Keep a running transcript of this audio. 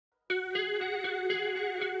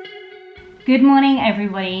Good morning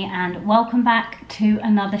everybody and welcome back to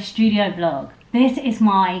another studio vlog. This is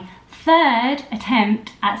my third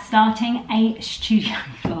attempt at starting a studio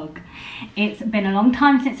vlog. It's been a long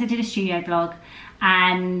time since I did a studio vlog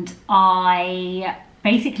and I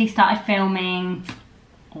basically started filming,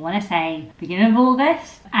 I want to say beginning of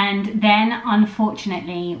August, and then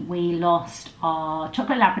unfortunately we lost our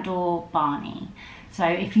chocolate Labrador Barney. So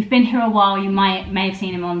if you've been here a while, you may have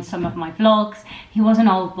seen him on some of my vlogs. He was an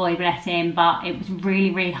old boy, bless him, but it was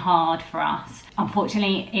really hard for us.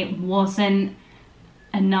 Unfortunately, it wasn't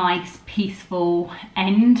a nice, peaceful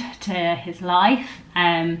end to his life.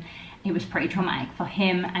 It was pretty traumatic for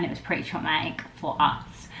him and it was pretty traumatic for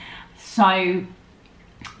us. So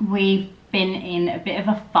we've been in a bit of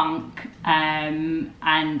a funk and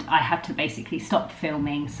I had to basically stop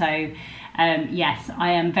filming. So yes,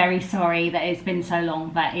 I am very sorry that it's been so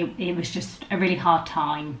long, but it was just a really hard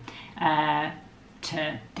time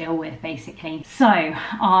to deal with basically. So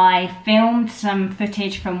I filmed some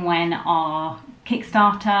footage from when our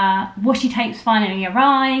Kickstarter washi tapes finally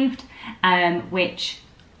arrived, which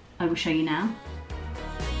I will show you now.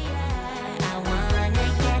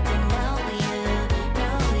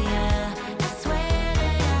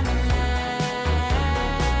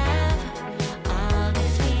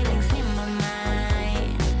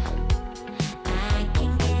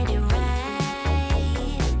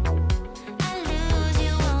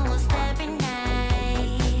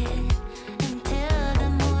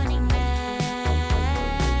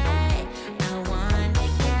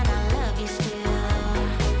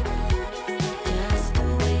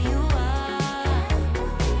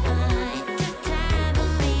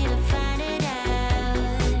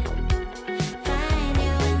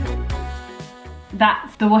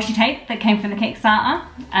 That's the washi tape that came from the Kickstarter.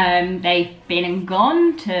 They've been and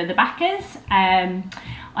gone to the backers.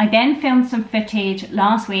 I then filmed some footage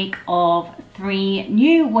last week of 3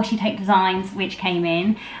 new washi tape designs which came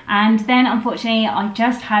in, and then unfortunately I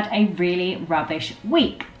just had a really rubbish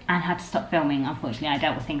week and had to stop filming. Unfortunately I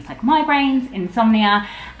dealt with things like migraines, insomnia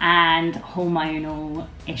and hormonal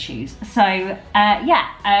issues. So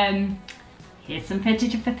here's some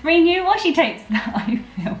footage of the 3 new washi tapes that I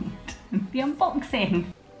filmed. The unboxing.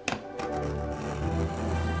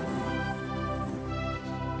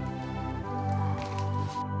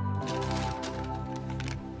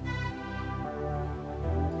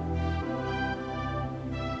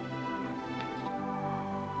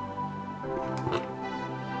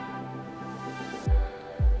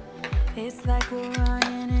 It's like we're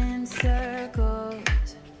running in circles,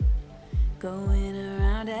 going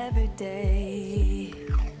around every day,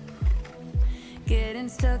 getting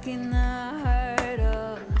stuck in the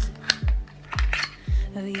hurdles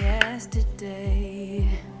of yesterday.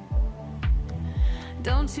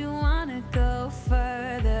 Don't you wanna go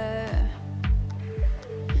further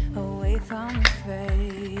away from the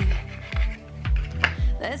fray?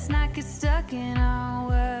 Let's not get stuck in our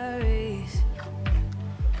worries,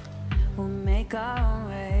 we'll make our own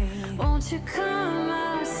way. Won't you come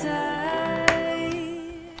outside?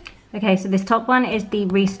 Okay, so this top one is the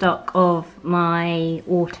restock of my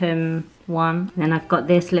autumn one. And then I've got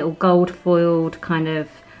this little gold foiled kind of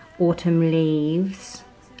autumn leaves.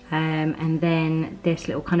 And then this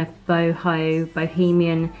little kind of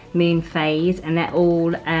bohemian moon phase. And they're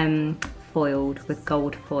all foiled with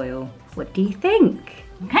gold foil. What do you think?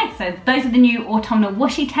 Okay, so those are the new autumnal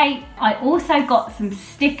washi tape. I also got some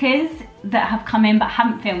stickers that have come in but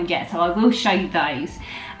haven't filmed yet, so I will show you those.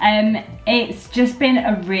 It's just been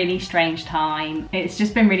a really strange time. It's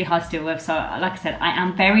just been really hard to deal with. So like I said, I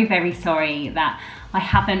am very sorry that I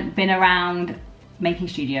haven't been around making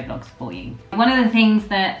studio vlogs for you. One of the things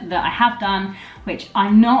that I have done, which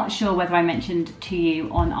I'm not sure whether I mentioned to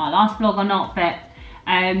you on our last vlog or not, but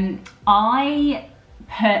I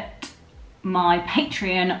put my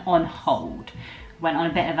Patreon on hold, went on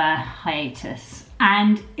a bit of a hiatus,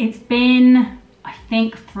 and it's been, I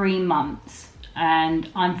think, 3 months. And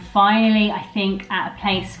I'm finally, I think, at a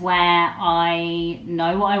place where I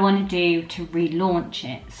know what I want to do to relaunch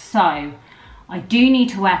it. So I do need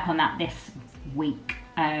to work on that this week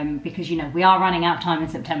because, you know, we are running out of time in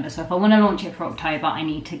September. So if I want to launch it for October, I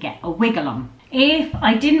need to get a wiggle on. If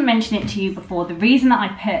I didn't mention it to you before, the reason that I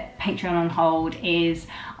put Patreon on hold is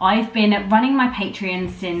I've been running my Patreon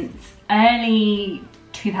since early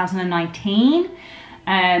 2019.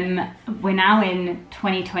 We're now in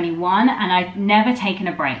 2021 and I've never taken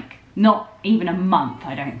a break, not even a month,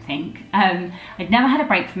 I don't think. I'd never had a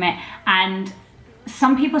break from it, and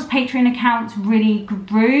some people's Patreon accounts really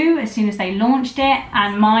grew as soon as they launched it,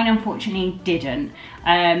 and mine unfortunately didn't.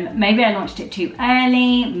 Maybe I launched it too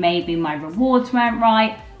early, maybe my rewards weren't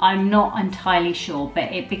right, I'm not entirely sure,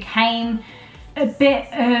 but it became a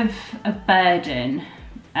bit of a burden,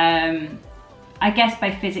 I guess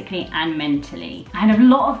both physically and mentally. I had a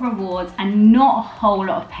lot of rewards and not a whole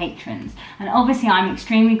lot of patrons. And obviously I'm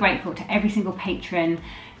extremely grateful to every single patron,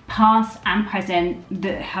 past and present,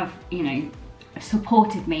 that have, you know,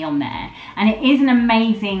 supported me on there. And it is an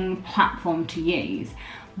amazing platform to use.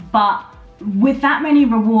 But with that many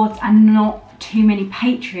rewards and not too many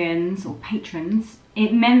patrons,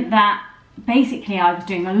 it meant that basically I was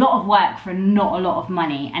doing a lot of work for not a lot of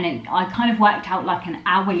money, and I kind of worked out like an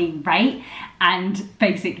hourly rate, and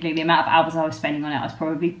basically the amount of hours I was spending on it, I was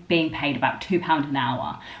probably being paid about £2 an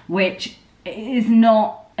hour, which is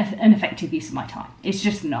not an effective use of my time. It's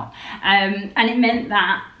just not. And it meant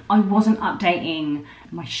that I wasn't updating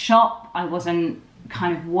my shop, I wasn't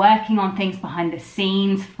kind of working on things behind the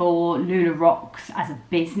scenes for Lula Rocks as a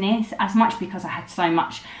business as much, because I had so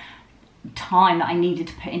much time that I needed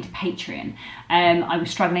to put into Patreon. I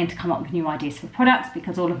was struggling to come up with new ideas for products,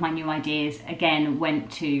 because all of my new ideas again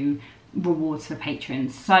went to rewards for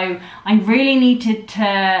patrons. So I really needed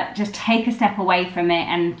to just take a step away from it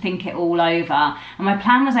and think it all over. And my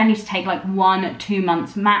plan was only to take like 1-2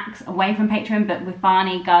 months max away from Patreon, but with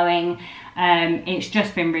Barney going, it's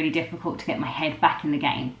just been really difficult to get my head back in the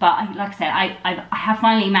game. But like I said, I have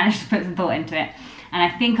finally managed to put some thought into it, and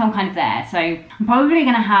I think I'm kind of there. So I'm probably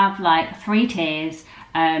going to have like 3 tiers,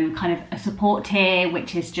 kind of a support tier,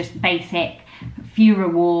 which is just basic, few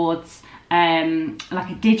rewards, like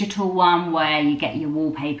a digital one where you get your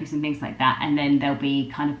wallpapers and things like that, and then there'll be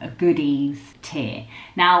kind of a goodies tier.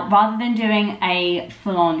 Now, rather than doing a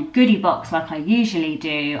full-on goodie box like I usually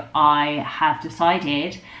do, I have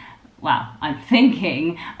decided, well, I'm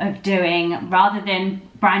thinking of doing, rather than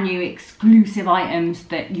brand new exclusive items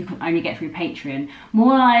that you can only get through Patreon,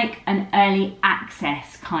 more like an early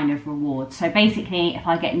access kind of reward. So basically, if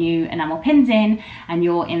I get new enamel pins in and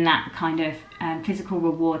you're in that kind of physical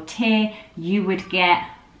reward tier, you would get,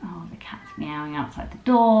 oh, the cat's meowing outside the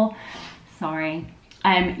door, sorry.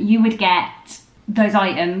 You would get those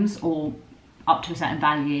items, or up to a certain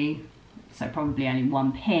value, so probably only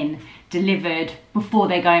 1 pin, delivered before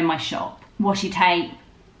they go in my shop. Washi tape,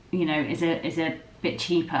 you know, is a bit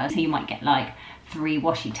cheaper, so you might get like 3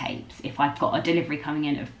 washi tapes if I've got a delivery coming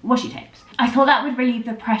in of washi tapes. I thought that would relieve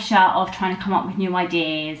the pressure of trying to come up with new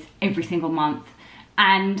ideas every single month.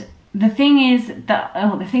 And the thing is that,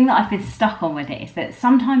 the thing that I've been stuck on with it is that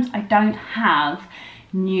sometimes I don't have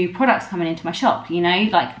new products coming into my shop, you know,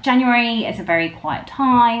 like January is a very quiet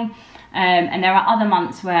time, and there are other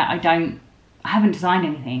months where I haven't designed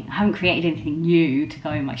anything, I haven't created anything new to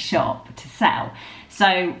go in my shop to sell.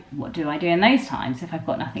 So what do I do in those times if I've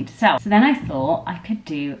got nothing to sell? So then I thought I could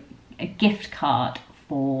do a gift card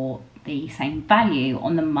for the same value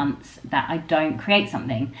on the months that I don't create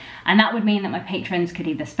something. And that would mean that my patrons could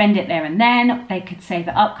either spend it there and then, they could save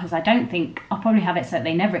it up, because I don't think, I'll probably have it so that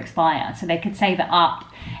they never expire. So they could save it up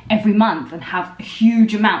every month and have a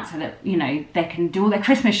huge amount so that, you know, they can do all their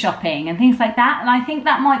Christmas shopping and things like that. And I think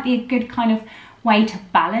that might be a good kind of way to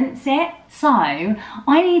balance it. So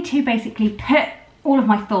I need to basically put all of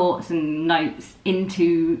my thoughts and notes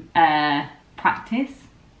into practice,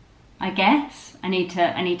 I guess. I need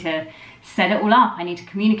to set it all up. I need to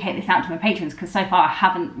communicate this out to my patrons, because so far I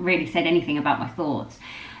haven't really said anything about my thoughts.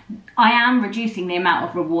 I am reducing the amount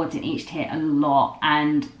of rewards in each tier a lot,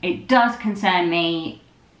 and it does concern me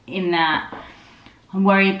in that I'm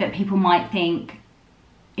worried that people might think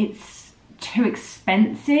it's too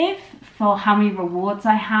expensive for how many rewards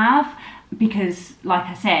I have, because like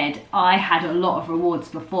I said, I had a lot of rewards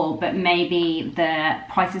before, but maybe the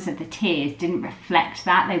prices of the tiers didn't reflect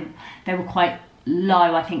that. They were quite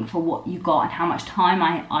low, I think, for what you got and how much time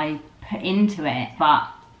I put into it. But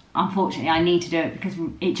unfortunately I need to do it because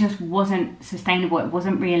it just wasn't sustainable, it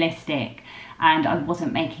wasn't realistic, and I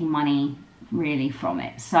wasn't making money really from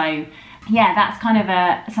it. So yeah, that's kind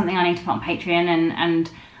of something I need to put on Patreon, and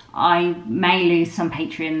I may lose some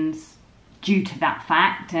patrons due to that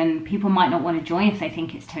fact, and people might not want to join if they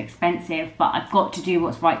think it's too expensive. But I've got to do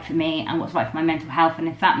what's right for me and what's right for my mental health, and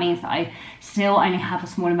if that means that I still only have a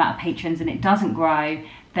small amount of patrons and it doesn't grow,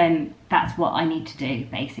 then that's what I need to do,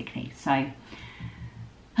 basically. So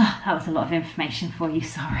that was a lot of information for you,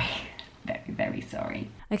 sorry. Very, very sorry.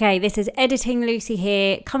 Okay, this is Editing Lucy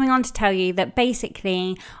here, coming on to tell you that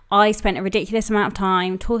basically I spent a ridiculous amount of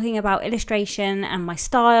time talking about illustration and my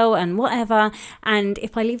style and whatever, and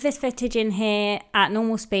if I leave this footage in here at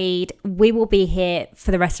normal speed, we will be here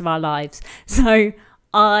for the rest of our lives. So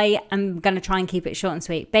I am going to try and keep it short and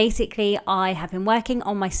sweet. Basically, I have been working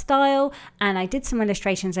on my style and I did some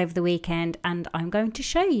illustrations over the weekend, and I'm going to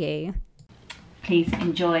show you. please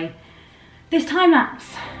enjoy this time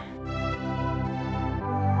lapse.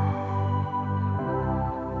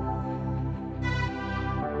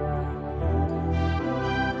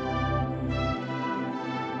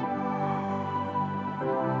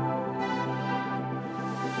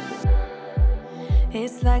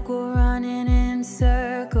 It's like we're running in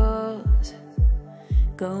circles,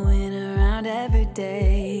 going around every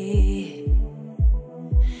day,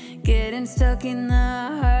 getting stuck in the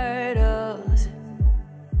hurdles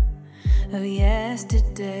of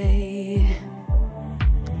yesterday.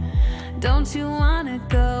 Don't you wanna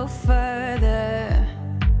go further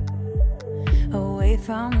away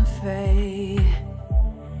from the fray?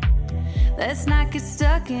 Let's not get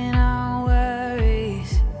stuck in our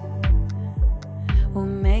worries, we'll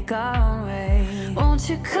make our own way. Won't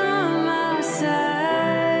you come outside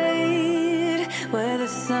where the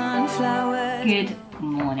sunflowers... Good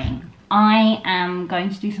morning. I am going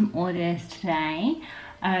to do some orders today.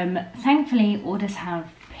 Thankfully orders have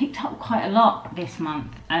picked up quite a lot this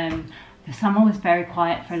month. The summer was very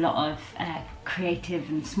quiet for a lot of creative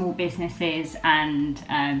and small businesses, and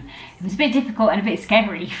it was a bit difficult and a bit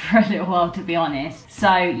scary for a little while, to be honest.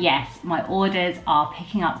 So yes, my orders are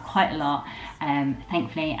picking up quite a lot,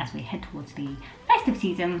 thankfully, as we head towards the festive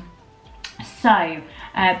season. So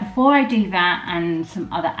before I do that and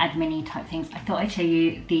some other admin-y type things, I thought I'd show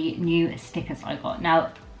you the new stickers I got.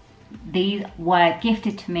 Now, these were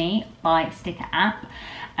gifted to me by StickerApp.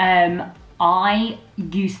 I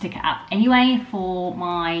use StickerApp anyway for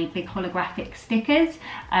my big holographic stickers,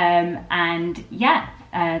 and yeah,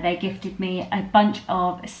 they gifted me a bunch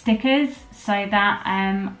of stickers so that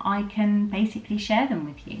I can basically share them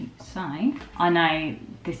with you. So I know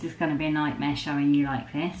this is going to be a nightmare showing you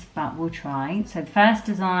like this, but we'll try. So the first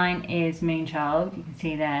design is Moonchild. You can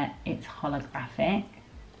see there it's holographic,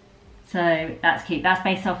 so that's cute. That's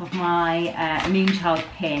based off of my Moonchild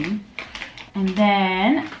pin. And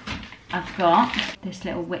then I've got this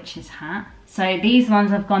little witch's hat. So these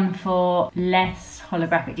ones I've gone for less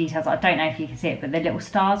holographic details. I don't know if you can see it, but the little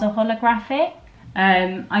stars are holographic.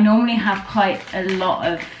 I normally have quite a lot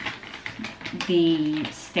of the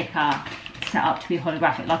sticker set up to be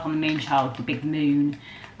holographic, like on the Moonchild, the big moon,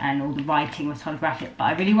 and all the writing was holographic, but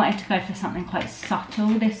I really wanted to go for something quite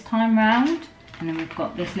subtle this time round. And then we've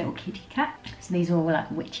got this little kitty cat. So these are all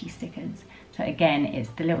like witchy stickers. So again, it's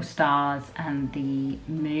the little stars and the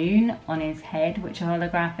moon on his head, which are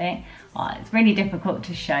holographic. Oh, it's really difficult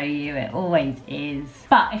to show you, it always is.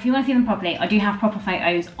 But if you want to see them properly, I do have proper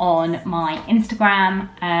photos on my Instagram,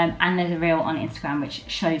 and there's a reel on Instagram which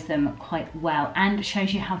shows them quite well and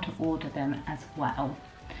shows you how to order them as well.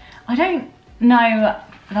 I don't know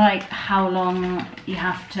like how long you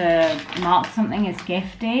have to mark something as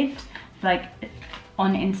gifted. Like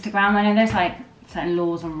on Instagram, I know there's like certain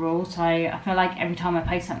laws and rules, so I feel like every time I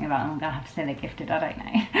post something about them, I'm gonna have to say they're gifted. I don't know.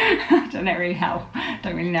 I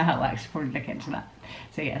don't really know how it works. Probably look into that.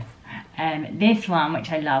 So yes, this one,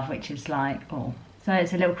 which I love, which is like, oh, so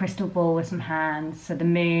it's a little crystal ball with some hands. So the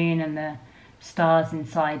moon and the stars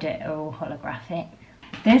inside it are all holographic.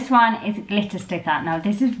 This one is a glitter sticker. Now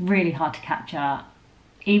this is really hard to capture.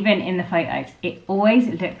 Even in the photos, it always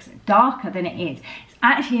looks darker than it is. It's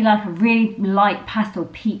actually like a really light pastel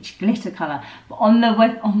peach glitter colour, but on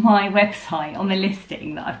my website, on the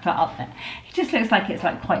listing that I've put up there, it just looks like it's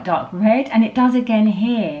like quite dark red, and it does again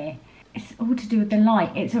here. It's all to do with the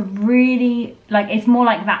light. It's a really, like, it's more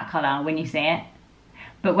like that colour when you see it,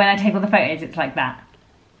 but when I take all the photos, it's like that,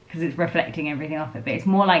 because it's reflecting everything off it, but it's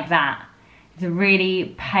more like that. It's a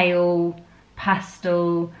really pale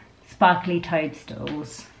pastel sparkly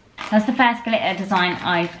toadstools. That's the first glitter design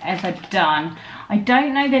I've ever done. I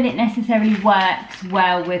don't know that it necessarily works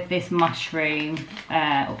well with this mushroom,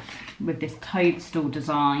 with this toadstool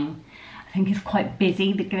design. I think it's quite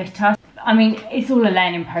busy, the glitter. I mean, it's all a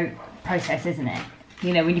learning process, isn't it?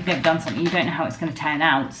 You know, when you've never done something, you don't know how it's going to turn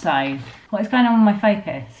out. So what is going on with my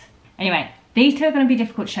focus? Anyway, these two are going to be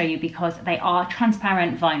difficult to show you because they are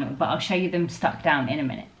transparent vinyl, but I'll show you them stuck down in a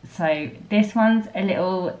minute. So this one's a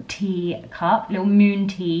little tea cup, little moon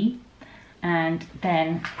tea, and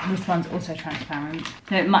then this one's also transparent.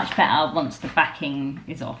 So much better once the backing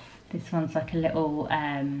is off. This one's like a little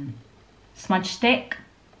smudge stick,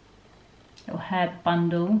 little herb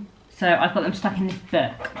bundle. So I've got them stuck in this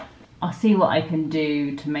book. I'll see what I can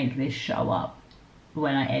do to make this show up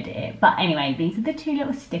when I edit it. But anyway, these are the two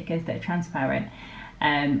little stickers that are transparent.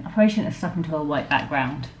 I probably shouldn't have stuck them to a white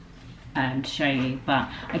background to show you, but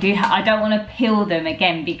I don't want to peel them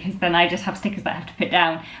again, because then I just have stickers that I have to put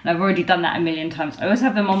down, and I've already done that a million times. I also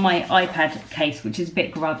have them on my iPad case, which is a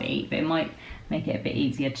bit grubby, but it might make it a bit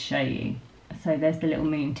easier to show you. So there's the little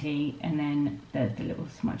moon tea, and then there's the little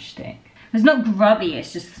smudge stick. It's not grubby,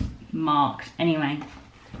 it's just marked. Anyway,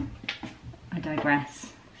 I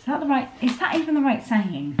digress. Is that even the right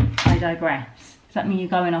saying? I digress. Does that mean you're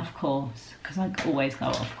going off course? Because I always go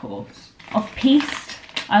off course. Off piste?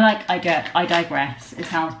 I digress. It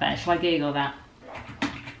sounds better. Shall I Google that?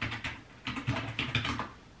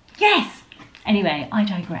 Yes! Anyway, I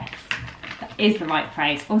digress. That is the right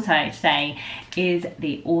phrase. Also, today is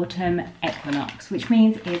the autumn equinox, which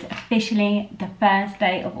means it's officially the first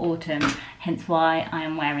day of autumn, hence why I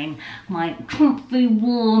am wearing my comfy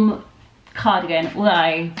warm cardigan,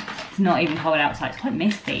 although it's not even cold outside. It's quite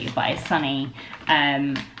misty, but it's sunny,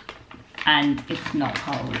 and it's not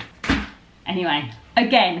cold. Anyway,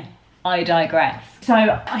 again, I digress. So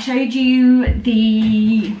I showed you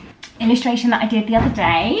the illustration that I did the other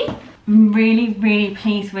day. I'm really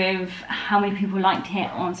pleased with how many people liked it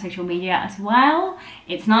on social media as well.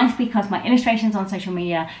 It's nice because my illustrations on social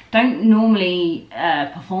media don't normally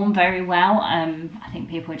perform very well. I think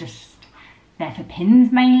people are just there for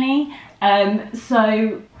pins mainly. Oh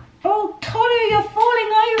Tolu, you're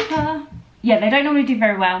falling over. Yeah, they don't normally do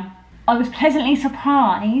very well. I was pleasantly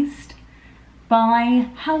surprised by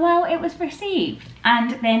how well it was received.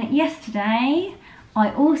 And then yesterday,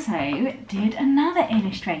 I also did another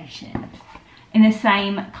illustration in the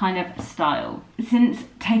same kind of style. Since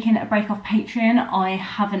taking a break off Patreon, I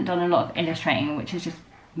haven't done a lot of illustrating, which is just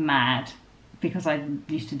mad because I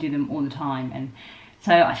used to do them all the time. And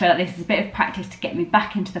so I feel like this is a bit of practice to get me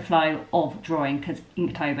back into the flow of drawing, because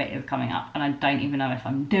Inktober is coming up and I don't even know if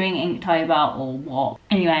I'm doing Inktober or what.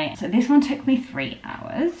 Anyway, so this one took me 3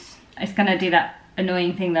 hours. It's gonna do that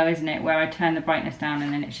annoying thing though, isn't it, where I turn the brightness down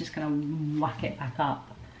and then it's just gonna whack it back up.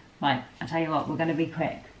 Right, I'll tell you what, we're gonna be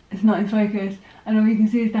quick. It's not in focus and all you can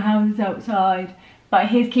see is the houses outside. But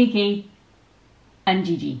here's Kiki and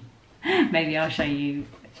Gigi. Maybe I'll show you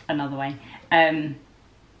another way.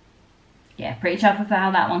 Yeah, pretty chuffed with how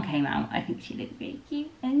that one came out. I think she looked really cute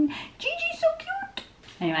and Gigi's so cute.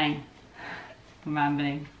 Anyway, I'm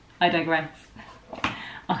rambling. I digress.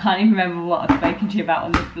 I can't even remember what I've spoken to you about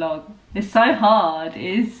on this vlog. It's so hard, it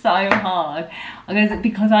is so hard. I guess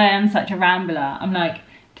because I am such a rambler, I'm like,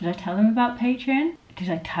 did I tell them about Patreon? Did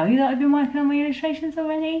I tell you that I've been working on my illustrations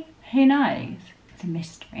already? Who knows? It's a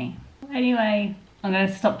mystery. Anyway, I'm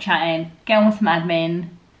gonna stop chatting, get on with some admin,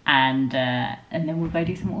 and then we'll go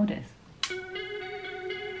do some orders.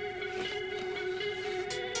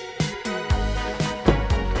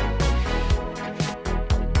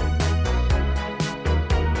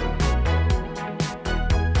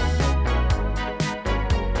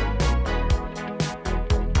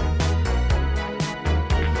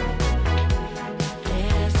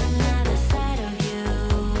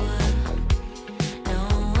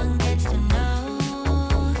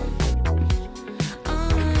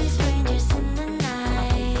 Only strangers in the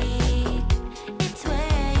night.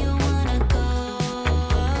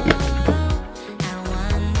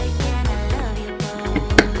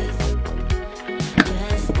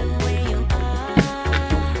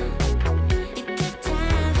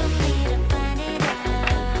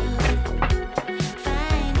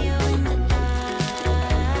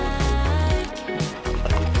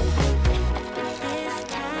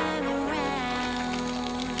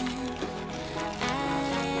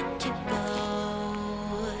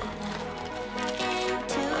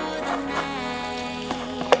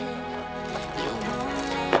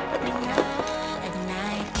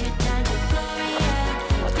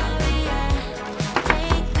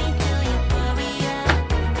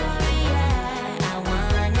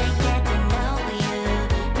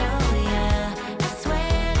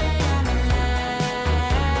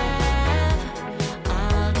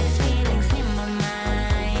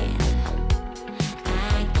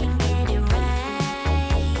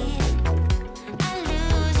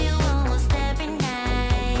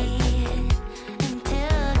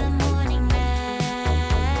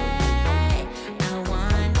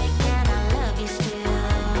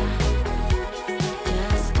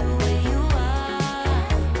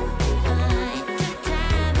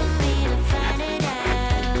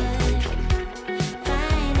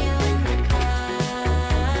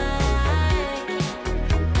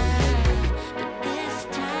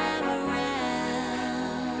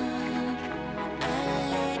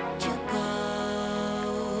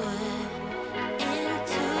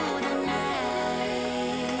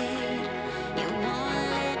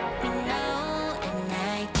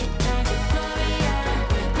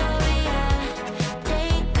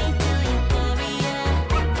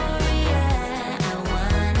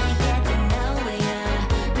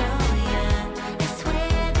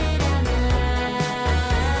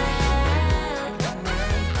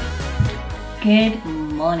 Good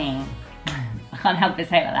morning. I can't help but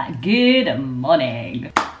say it like that. Good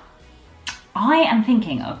morning. I am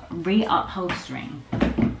thinking of reupholstering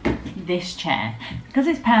this chair because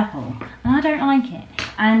it's purple and I don't like it.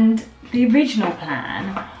 And the original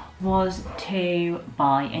plan was to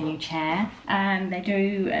buy a new chair, and they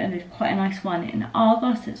do, and there's quite a nice one in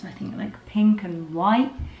Argos. It's I think like pink and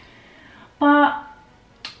white. But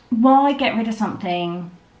why get rid of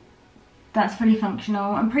something that's fully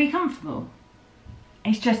functional and pretty comfortable?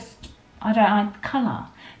 It's just, I don't like the colour.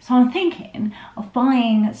 So I'm thinking of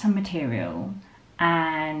buying some material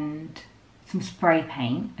and some spray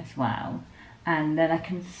paint as well. And then I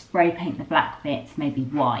can spray paint the black bits, maybe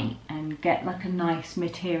white, and get like a nice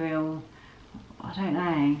material, I don't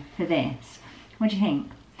know, for this. What do you think?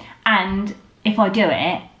 And if I do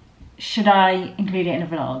it, should I include it in a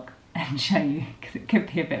vlog and show you? Because it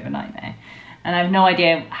could be a bit of a nightmare. And I have no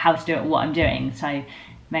idea how to do it or what I'm doing. So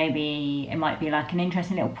maybe it might be like an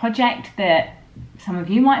interesting little project that some of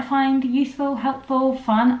you might find useful, helpful,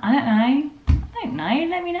 fun. I don't know,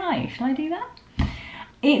 let me know. Shall I do that?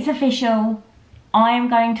 It's official. I am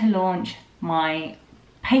going to launch my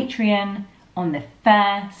Patreon on the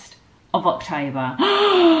 1st of October.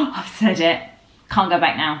 I've said it. Can't go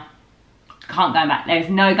back now. Can't go back. There's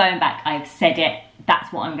no going back. I've said it.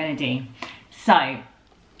 That's what I'm going to do. So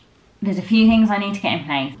there's a few things I need to get in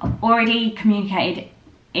place. I've already communicated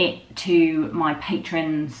it to my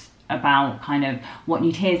patrons about kind of what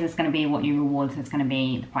new tiers there's going to be, what new rewards there's going to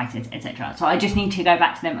be, the prices, etc. So I just need to go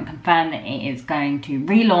back to them and confirm that it is going to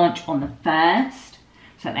relaunch on the 1st,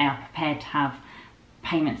 so that they are prepared to have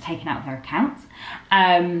payments taken out of their accounts.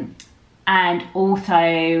 And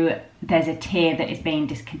also there's a tier that is being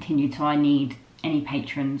discontinued, so I need any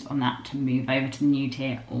patrons on that to move over to the new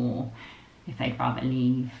tier, or if they'd rather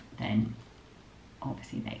leave, then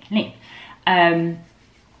obviously they can leave.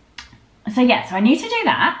 So yeah, so I need to do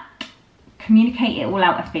that, communicate it all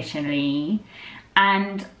out officially,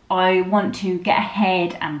 and I want to get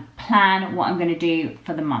ahead and plan what I'm going to do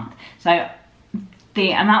for the month. So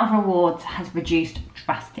the amount of rewards has reduced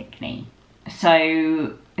drastically.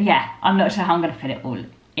 So yeah, I'm not sure how I'm going to fit it all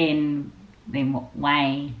in what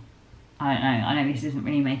way. I don't know. I know this isn't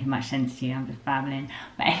really making much sense to you. I'm just babbling.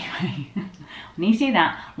 But anyway, I need to do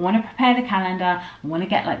that. I want to prepare the calendar. I want to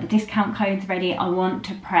get like the discount codes ready. I want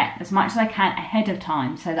to prep as much as I can ahead of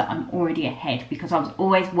time so that I'm already ahead, because I was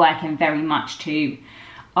always working very much to,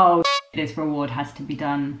 oh, this reward has to be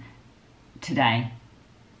done today,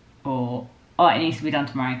 or oh, it needs to be done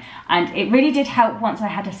tomorrow. And it really did help once I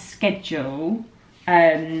had a schedule.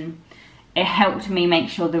 It helped me make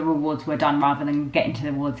sure the rewards were done rather than getting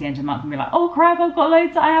towards the end of the month and be like, oh crap, I've got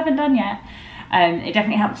loads that I haven't done yet. It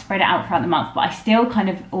definitely helped spread it out throughout the month, but I still kind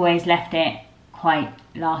of always left it quite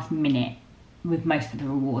last minute with most of the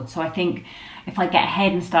rewards. So I think if I get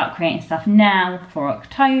ahead and start creating stuff now for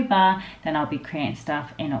October, then I'll be creating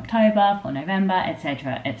stuff in October, for November,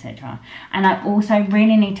 etc, etc. And I also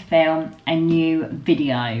really need to film a new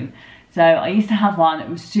video. So I used to have one that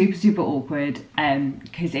was super awkward,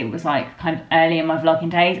 because it was like kind of early in my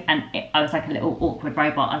vlogging days, and I was like a little awkward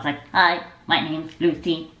robot. I was like, hi, my name's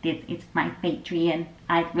Lucy, this is my Patreon,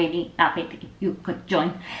 I'd really love it if you could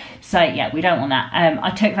join. So yeah, we don't want that. I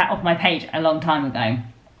took that off my page a long time ago,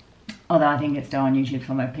 although I think it's still on YouTube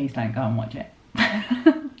somewhere. Please don't go and watch it.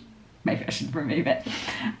 Maybe I should remove it.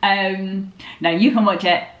 No, you can watch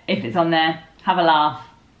it if it's on there. Have a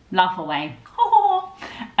laugh away.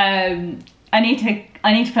 I need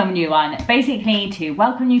to film a new one, basically to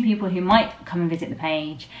welcome new people who might come and visit the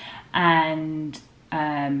page and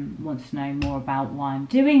wants to know more about why I'm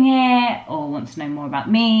doing it, or wants to know more about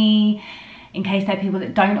me, in case there are people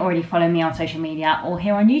that don't already follow me on social media or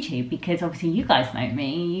here on YouTube, because obviously you guys know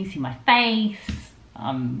me, you see my face,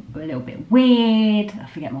 I'm a little bit weird, I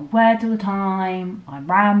forget my words all the time, I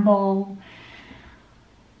ramble.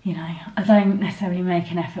 You know, I don't necessarily make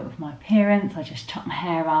an effort with my appearance. I just chuck my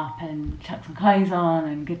hair up and chuck some clothes on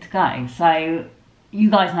and good to go. So you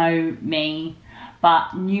guys know me,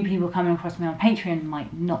 but new people coming across me on Patreon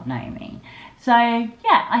might not know me. So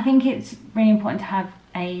yeah, I think it's really important to have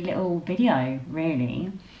a little video,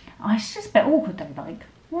 really. Oh, it's just a bit awkward though, like,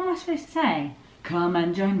 what am I supposed to say? Come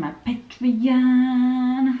and join my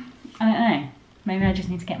Patreon. I don't know. Maybe I just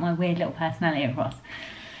need to get my weird little personality across.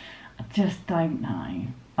 I just don't know.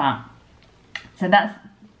 But so that's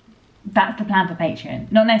the plan for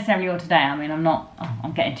Patreon. Not necessarily all today. I mean,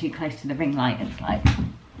 I'm getting too close to the ring light. It's like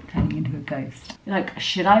turning into a ghost. Like,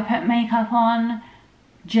 should I put makeup on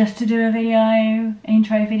just to do a video,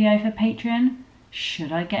 intro video for Patreon?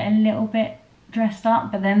 Should I get a little bit dressed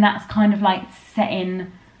up? But then that's kind of like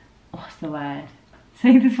setting, what's the word?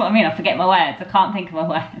 See, this is what I mean. I forget my words. I can't think of my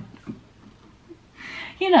words.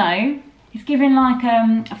 You know, it's giving like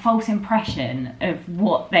a false impression of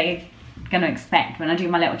what they're going to expect when I do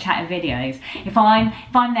my little chatting videos. If I'm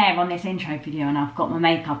there on this intro video and I've got my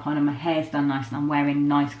makeup on and my hair's done nice and I'm wearing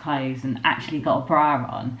nice clothes and actually got a bra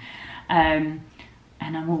on,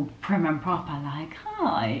 and I'm all prim and proper, like,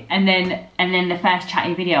 hi. And then the first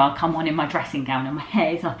chatty video, I'll come on in my dressing gown and my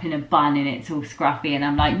hair's up in a bun and it's all scruffy and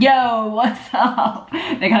I'm like, yo, what's up?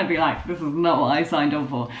 They're gonna be like, this is not what I signed on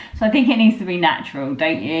for. So I think it needs to be natural,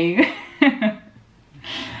 don't you?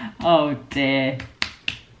 Oh dear.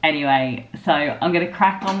 Anyway, so I'm gonna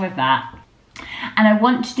crack on with that. And I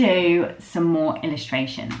want to do some more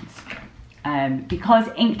illustrations because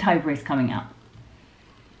Inktober is coming up.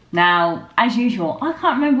 Now, as usual, I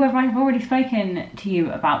can't remember whether I've already spoken to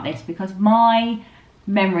you about this because my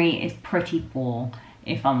memory is pretty poor,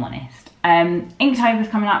 if I'm honest. Inktober is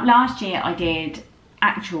coming up. Last year I did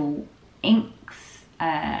actual inks.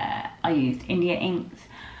 I used India inks.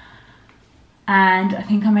 And I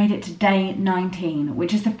think I made it to day 19,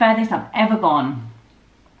 which is the furthest I've ever gone.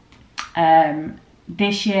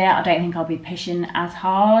 This year, I don't think I'll be pushing as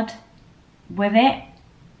hard with it.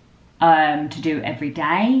 To do every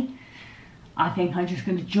day. I think I'm just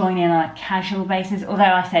going to join in on a casual basis. Although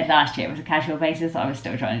I said last year it was a casual basis, I was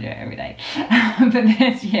still trying to do it every day. But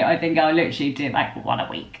this year I think I'll literally do like one a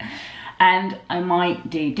week. And I might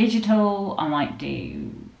do digital, I might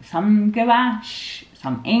do some gouache,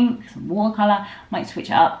 some ink, some watercolour. I might switch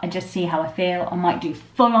it up and just see how I feel. I might do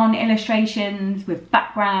full-on illustrations with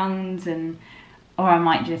backgrounds, or I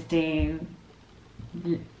might just do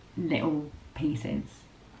little pieces.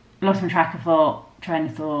 Lost my train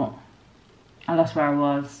of thought. I lost where I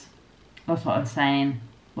was, lost what I was saying.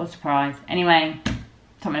 What a surprise. Anyway,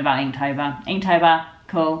 something about Inktober. Inktober,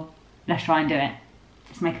 cool. Let's try and do it.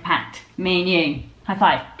 Let's make a pact. Me and you. High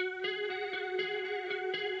five.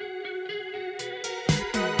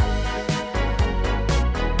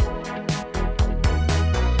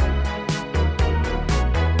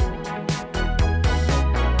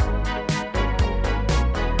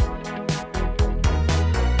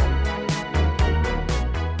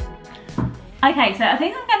 Okay, so I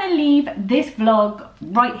think I'm going to leave this vlog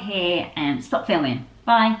right here and stop filming.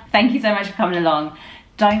 Bye. Thank you so much for coming along.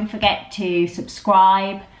 Don't forget to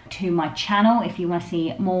subscribe to my channel if you want to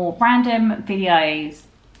see more random videos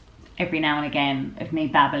every now and again of me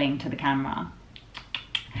babbling to the camera.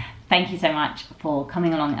 Thank you so much for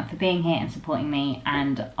coming along and for being here and supporting me,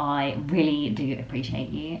 and I really do appreciate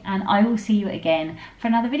you. And I will see you again for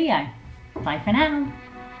another video. Bye for now.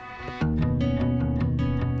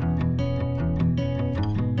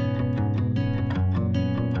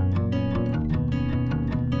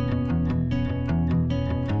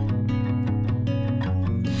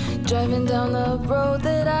 Driving down the road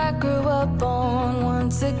that I grew up on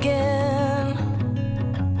once again.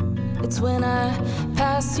 It's when I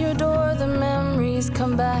pass your door, the memories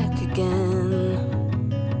come back again.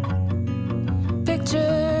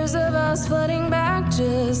 Pictures of us flooding back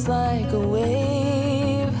just like a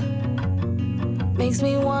wave. Makes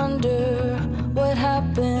me wonder what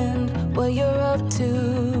happened, what you're up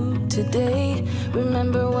to today.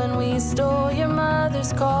 Remember when we stole your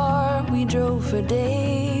mother's car, we drove for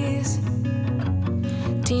days.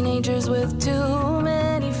 Teenagers with too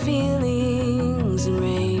many feelings and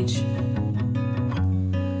rage.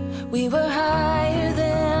 We were higher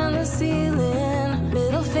than the ceiling,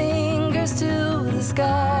 middle fingers to the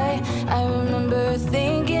sky. I remember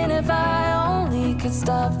thinking if I only could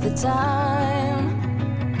stop the time.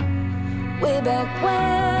 Way back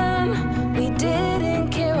when we didn't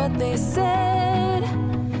care what they said.